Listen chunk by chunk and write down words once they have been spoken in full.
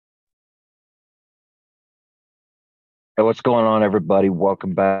Hey, what's going on, everybody?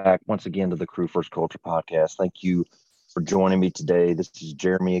 Welcome back once again to the Crew First Culture podcast. Thank you for joining me today. This is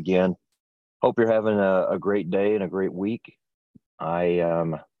Jeremy again. Hope you're having a great day and a great week.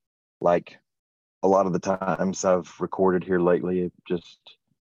 I like a lot of the times I've recorded here lately, just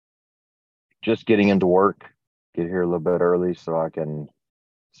getting into work, get here a little bit early so I can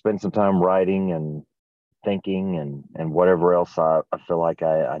spend some time writing and thinking and whatever else I feel like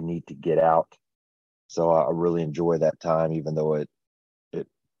I need to get out. So I really enjoy that time, even though it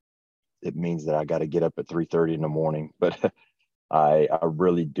it means that I got to get up at 3:30 in the morning. But I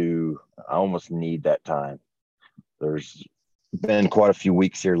really do. I almost need that time. There's been quite a few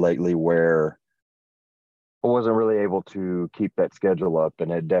weeks here lately where I wasn't really able to keep that schedule up,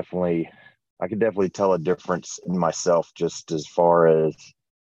 and I could definitely tell a difference in myself just as far as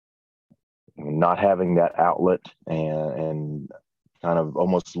not having that outlet and kind of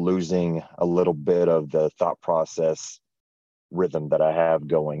almost losing a little bit of the thought process rhythm that I have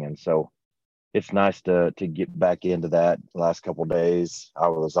going. And so it's nice to get back into that. Last couple of days I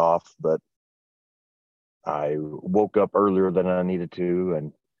was off, but I woke up earlier than I needed to,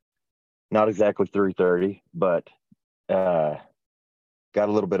 and not exactly 3:30, but uh, got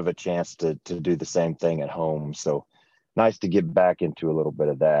a little bit of a chance to do the same thing at home. So nice to get back into a little bit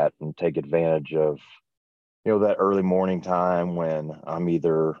of that and take advantage of that early morning time when I'm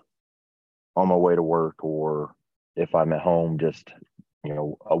either on my way to work or if I'm at home, just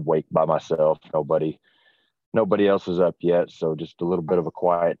awake by myself. Nobody else is up yet, so just a little bit of a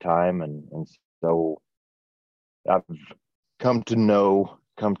quiet time, and so I've come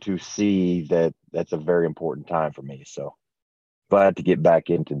to see that that's a very important time for me. So glad to get back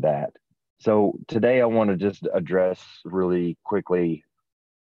into that. So today I want to just address really quickly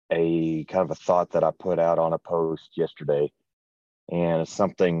a kind of a thought that I put out on a post yesterday, and it's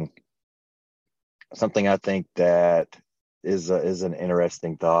something I think that is an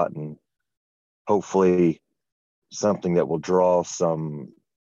interesting thought, and hopefully something that will draw some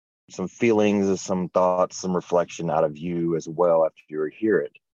feelings, some thoughts, some reflection out of you as well after you hear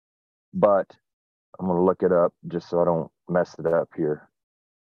it. But I'm going to look it up just so I don't mess it up here.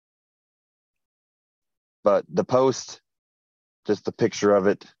 But the post, just the picture of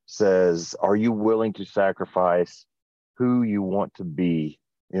it says, "Are you willing to sacrifice who you want to be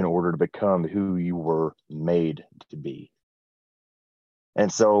in order to become who you were made to be?"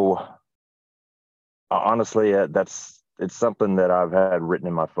 And so, honestly, it's something that I've had written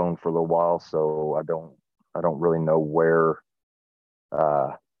in my phone for a little while. So I don't really know where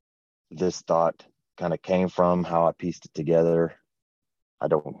uh, this thought kind of came from, how I pieced it together. I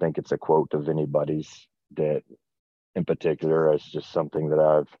don't think it's a quote of anybody's that in particular. It's just something that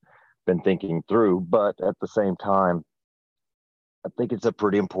I've been thinking through. But at the same time, I think it's a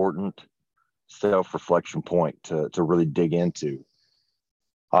pretty important self reflection point to really dig into.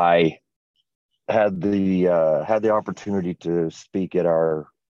 I had the opportunity to speak at our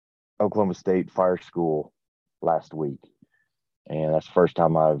Oklahoma State Fire School last week, and that's the first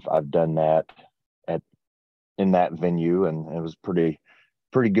time I've done that at in that venue, and it was pretty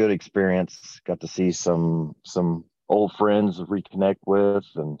good experience. Got to see some old friends reconnect with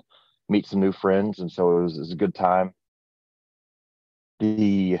and meet some new friends, and so it was a good time.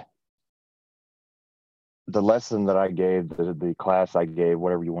 The the lesson that I gave, the class I gave,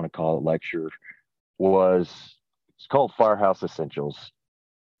 whatever you want to call it, lecture, was it's called Firehouse Essentials,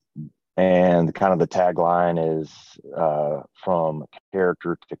 and kind of the tagline is from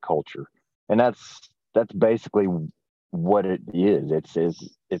character to culture, and that's basically what it is.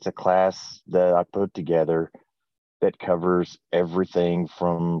 It's a class that I put together that covers everything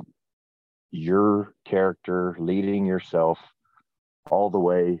from your character, leading yourself, all the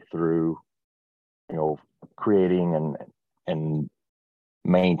way through, you know, creating and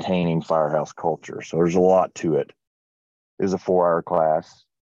maintaining firehouse culture. So there's a lot to it. It was a 4 hour class.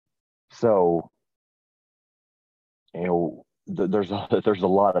 So, there's a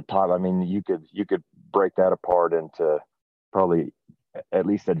lot of time. I mean, you could break that apart into probably at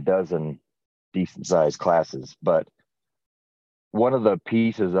least a dozen decent sized classes. But one of the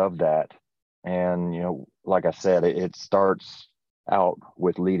pieces of that, and like I said, it starts out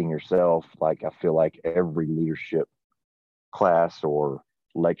with leading yourself. Like, I feel like every leadership class or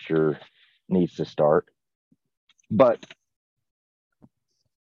lecture needs to start. But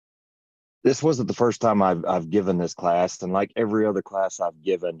this wasn't the first time I've given this class, and like every other class I've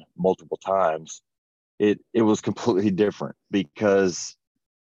given multiple times, it was completely different because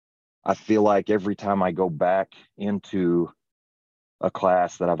I feel like every time I go back into a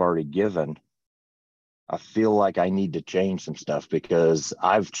class that I've already given, I feel like I need to change some stuff because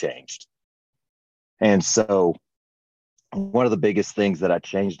I've changed. And so one of the biggest things that I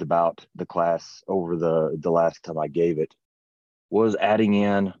changed about the class over the last time I gave it was adding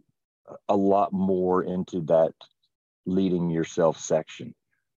in a lot more into that leading yourself section.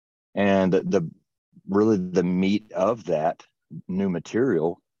 And the really the meat of that new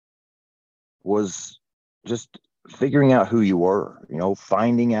material was just figuring out who you were,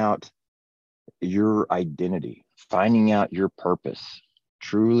 finding out your identity, finding out your purpose,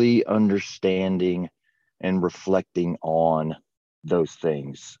 truly understanding and reflecting on those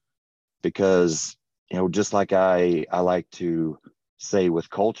things. Because, just like I like to say with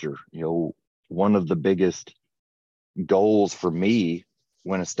culture, one of the biggest goals for me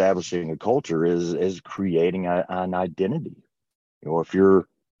when establishing a culture is creating an identity. If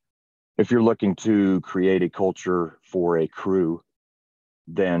you're looking to create a culture for a crew,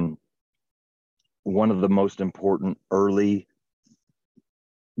 then one of the most important early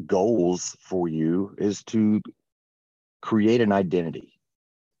goals for you is to create an identity,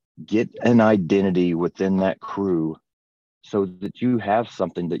 get an identity within that crew so that you have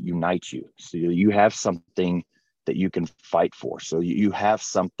something that unites you. So you have something that you can fight for. So you have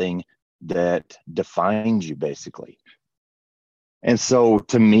something that defines you basically. And so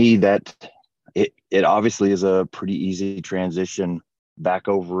to me, that it obviously is a pretty easy transition back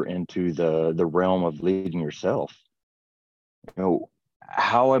over into the realm of leading yourself.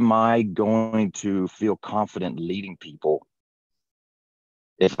 How am I going to feel confident leading people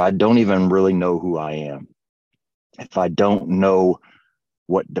if I don't even really know who I am? If I don't know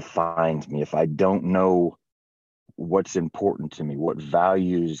what defines me, if I don't know what's important to me, what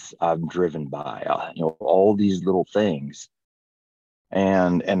values I'm driven by, all these little things.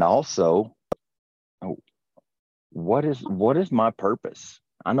 And also, what is my purpose?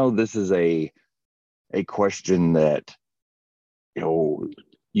 I know this is a question that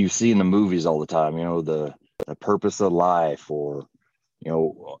you see in the movies all the time, the purpose of life, or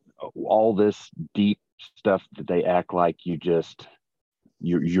all this deep stuff that they act like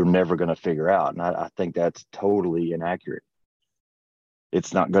you're never going to figure out. And I think that's totally inaccurate.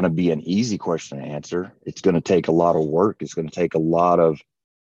 It's not going to be an easy question to answer. It's going to take a lot of work. It's going to take a lot of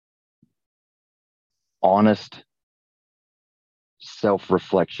honest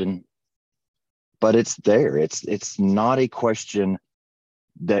self-reflection, but it's there. It's not a question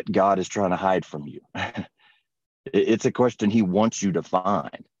that God is trying to hide from you. It's a question he wants you to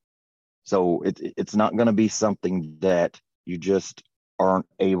find. So it's not going to be something that you just aren't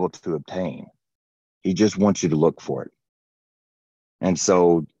able to obtain. He just wants you to look for it. And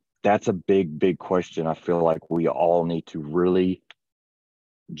so that's a big, big question I feel like we all need to really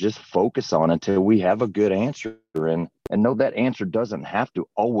just focus on until we have a good answer, and know that answer doesn't have to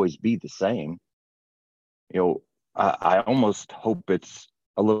always be the same. I almost hope it's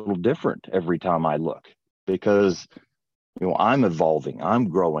a little different every time I look, because I'm evolving, I'm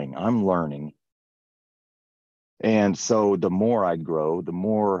growing, I'm learning. And so the more I grow, the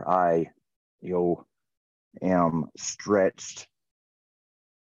more I am stretched,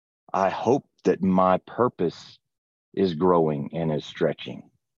 I hope that my purpose is growing and is stretching.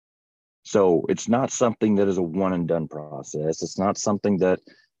 So it's not something that is a one and done process. It's not something that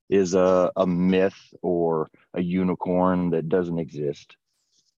is a myth or a unicorn that doesn't exist.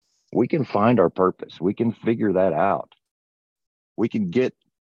 We can find our purpose. We can figure that out. We can get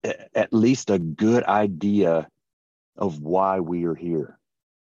at least a good idea of why we are here.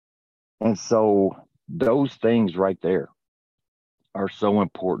 And so those things right there are so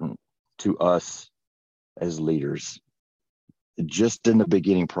important to us as leaders, just in the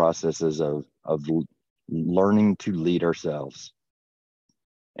beginning processes of learning to lead ourselves.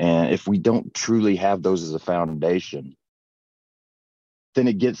 And if we don't truly have those as a foundation, then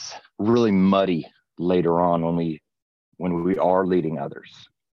it gets really muddy later on when we are leading others,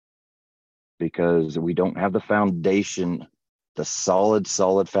 because we don't have the foundation, the solid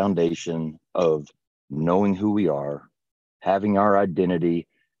foundation of knowing who we are, having our identity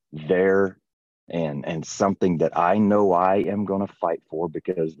there, and something that I know I am going to fight for,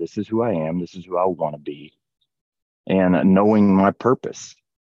 because this is who I am, this is who I want to be, and knowing my purpose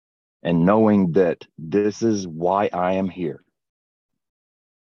and knowing that this is why I am here.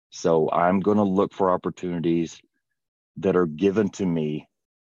 So I'm going to look for opportunities that are given to me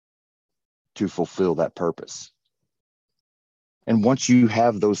to fulfill that purpose. And once you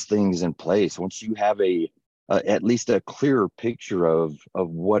have those things in place, once you have at least a clearer picture of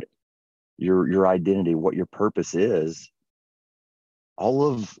what your identity, what your purpose is, all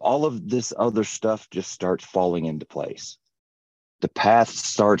of this other stuff just starts falling into place. The path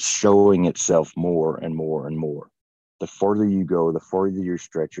starts showing itself more and more and more. The further you go, the further you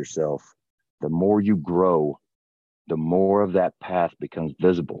stretch yourself, the more you grow, the more of that path becomes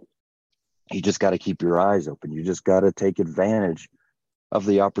visible. You just got to keep your eyes open. You just got to take advantage of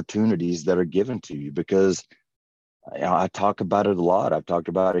the opportunities that are given to you, because I talk about it a lot. I've talked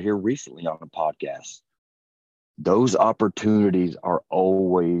about it here recently on the podcast. Those opportunities are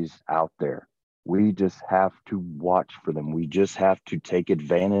always out there. We just have to watch for them. We just have to take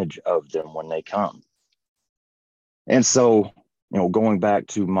advantage of them when they come. And so, going back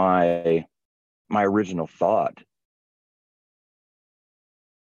to my original thought,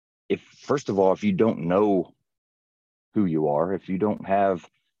 first of all, if you don't know who you are, if you don't have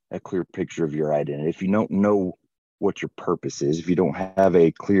a clear picture of your identity, if you don't know what your purpose is, if you don't have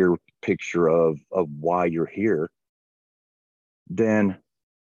a clear picture of why you're here, then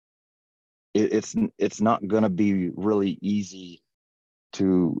it's not going to be really easy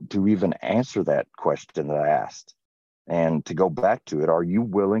to even answer that question that I asked. And to go back to it, are you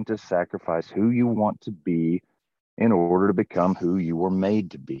willing to sacrifice who you want to be in order to become who you were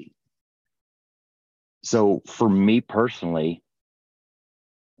made to be? So for me personally,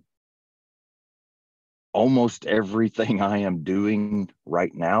 almost everything I am doing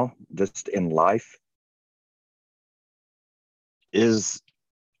right now, just in life, is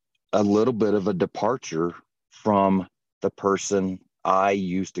a little bit of a departure from the person I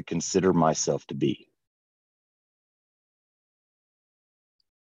used to consider myself to be.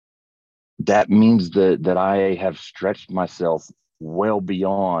 That means that I have stretched myself well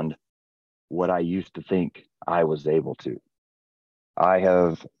beyond what I used to think I was able to. I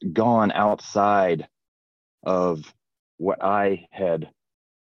have gone outside of what I had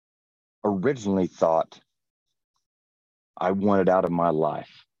originally thought I wanted out of my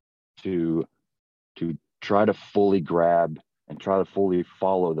life, to try to fully grab and try to fully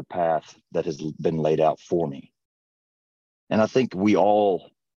follow the path that has been laid out for me. And I think we all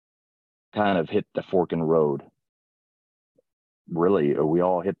kind of hit the fork in the road. Really, we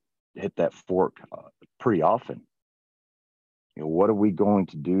all hit that fork pretty often. What are we going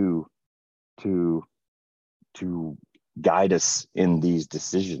to do to guide us in these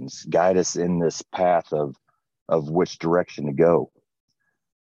decisions, guide us in this path of which direction to go?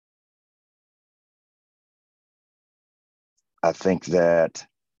 I think that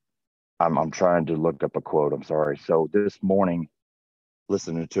I'm trying to look up a quote. I'm sorry. So this morning,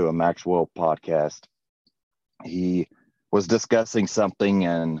 listening to a Maxwell podcast, he was discussing something,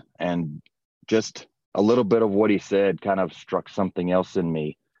 and just a little bit of what he said kind of struck something else in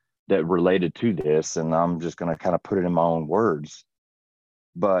me that related to this. And I'm just going to kind of put it in my own words.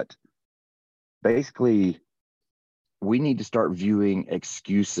 But basically, we need to start viewing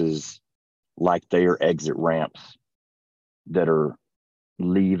excuses like they are exit ramps that are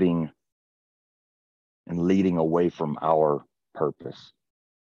leaving and leading away from our purpose.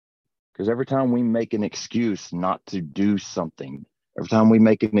 Because every time we make an excuse not to do something, every time we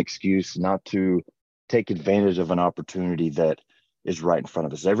make an excuse not to take advantage of an opportunity that is right in front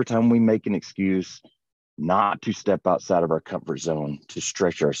of us, every time we make an excuse not to step outside of our comfort zone, to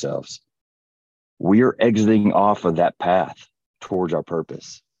stretch ourselves, we are exiting off of that path towards our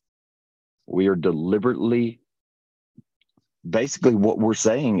purpose. We are deliberately, basically what we're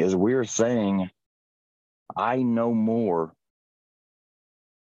saying is, we're saying, I know more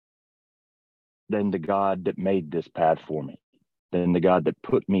than the God that made this path for me, than the God that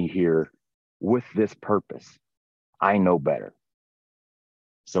put me here with this purpose. I know better.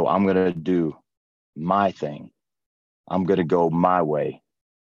 So I'm going to do my thing. I'm going to go my way.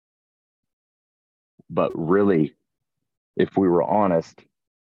 But really, if we were honest,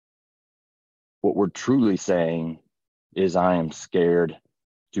 what we're truly saying is, I am scared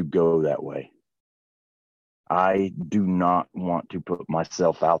to go that way. I do not want to put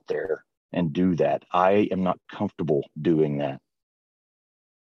myself out there and do that. I am not comfortable doing that.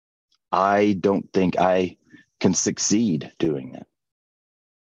 I don't think I can succeed doing that.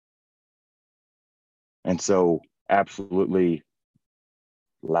 And so, absolutely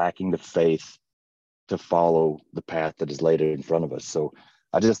lacking the faith to follow the path that is laid in front of us. So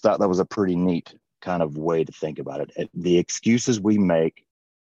I just thought that was a pretty neat kind of way to think about it. The excuses we make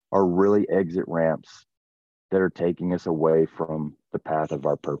are really exit ramps that are taking us away from the path of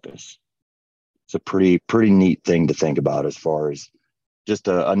our purpose. It's a pretty neat thing to think about, as far as just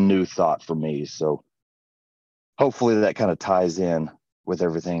a new thought for me. So hopefully that kind of ties in with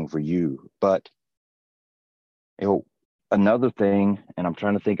everything for you. But another thing, and I'm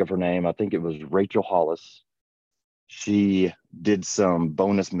trying to think of her name, I think it was Rachel Hollis. She did some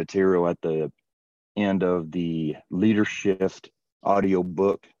bonus material at the end of the Leadership audio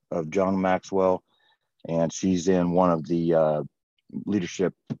book of John Maxwell, and she's in one of the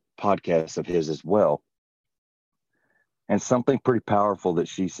leadership podcasts of his as well. And something pretty powerful that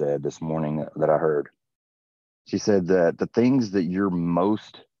she said this morning that I heard. She said that the things that you're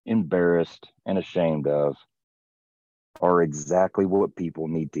most embarrassed and ashamed of are exactly what people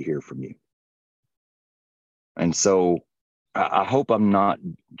need to hear from you. And so I hope I'm not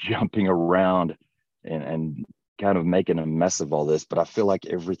jumping around and kind of making a mess of all this, but I feel like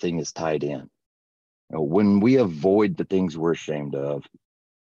everything is tied in. When we avoid the things we're ashamed of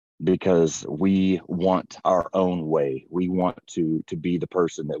because we want our own way, we want to be the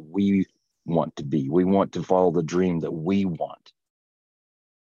person that we want to be, we want to follow the dream that we want,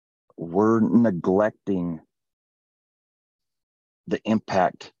 we're neglecting the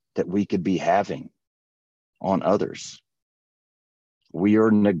impact that we could be having on others. We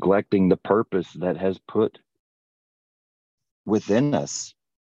are neglecting the purpose that has put within us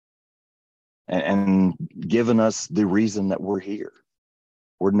and given us the reason that we're here.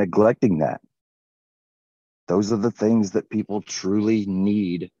 We're neglecting that. Those are the things that people truly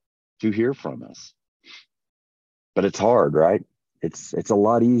need to hear from us. But it's hard, right? It's a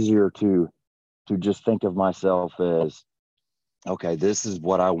lot easier to just think of myself as, okay, this is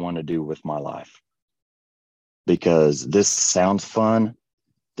what I want to do with my life. Because this sounds fun,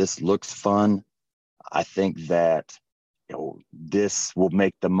 this looks fun. I think that this will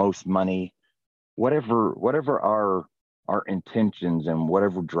make the most money. Whatever our intentions and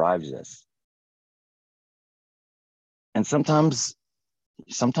whatever drives us. And sometimes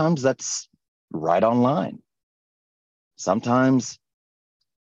that's right on line. Sometimes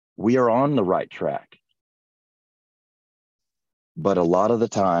we are on the right track. But a lot of the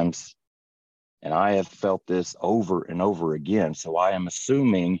times, and I have felt this over and over again, so I am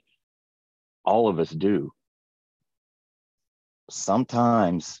assuming all of us do.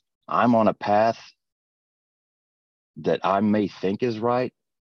 Sometimes I'm on a path that I may think is right,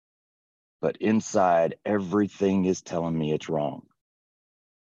 but inside everything is telling me it's wrong.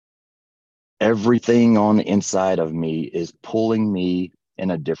 Everything on the inside of me is pulling me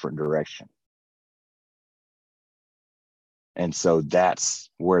in a different direction. And so that's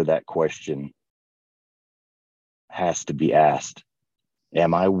where that question has to be asked.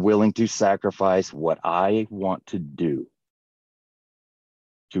 Am I willing to sacrifice what I want to do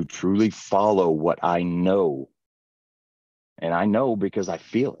to truly follow what I know? And I know because I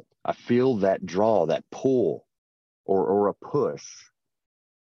feel it. I feel that draw, that pull, or a push.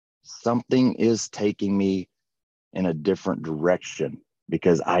 Something is taking me in a different direction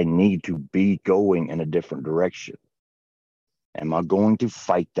because I need to be going in a different direction. Am I going to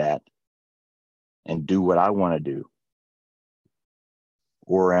fight that and do what I want to do?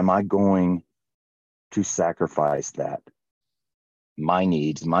 Or am I going to sacrifice that, my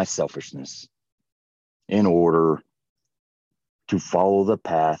needs, my selfishness, in order to follow the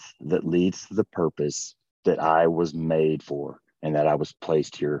path that leads to the purpose that I was made for and that I was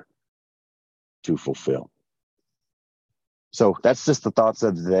placed here to fulfill? So that's just the thoughts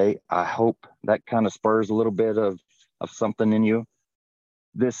of the day. I hope that kind of spurs a little bit of something in you.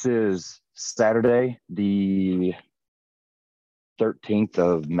 This is Saturday, the 13th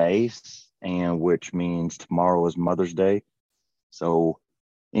of May, and which means tomorrow is Mother's Day. So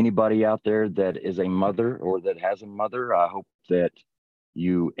anybody out there that is a mother or that has a mother, I hope that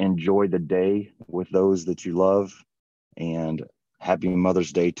you enjoy the day with those that you love, and happy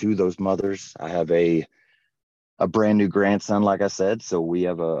Mother's Day to those mothers. I have a brand new grandson, like I said, so we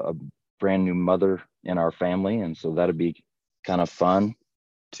have a brand new mother in our family, and so that'll be kind of fun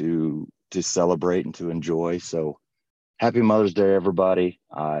to celebrate and to enjoy. So happy Mother's Day, everybody.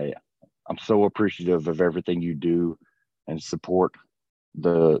 I'm so appreciative of everything you do and support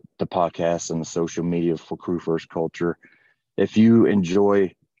the podcast and the social media for Crew First Culture. If you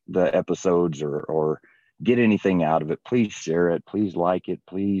enjoy the episodes or get anything out of it, please share it, please like it,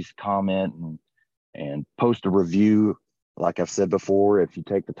 please comment and post a review. Like I've said before, if you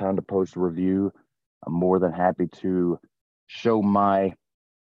take the time to post a review, I'm more than happy to show my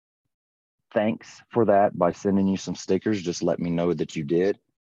thanks for that by sending you some stickers. Just let me know that you did.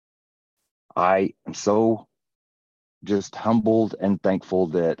 I am so just humbled and thankful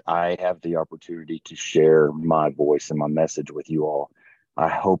that I have the opportunity to share my voice and my message with you all. I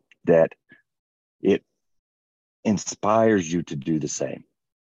hope that it inspires you to do the same.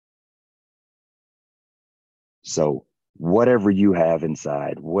 So whatever you have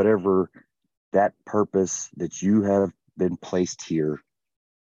inside, whatever that purpose that you have been placed here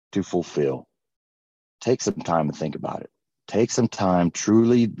to fulfill, take some time to think about it. Take some time,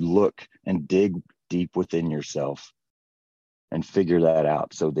 truly look and dig deep within yourself and figure that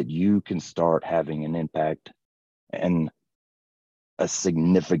out so that you can start having an impact and a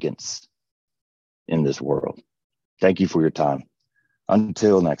significance in this world. Thank you for your time.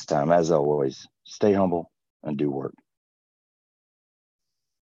 Until next time, as always, stay humble and do work.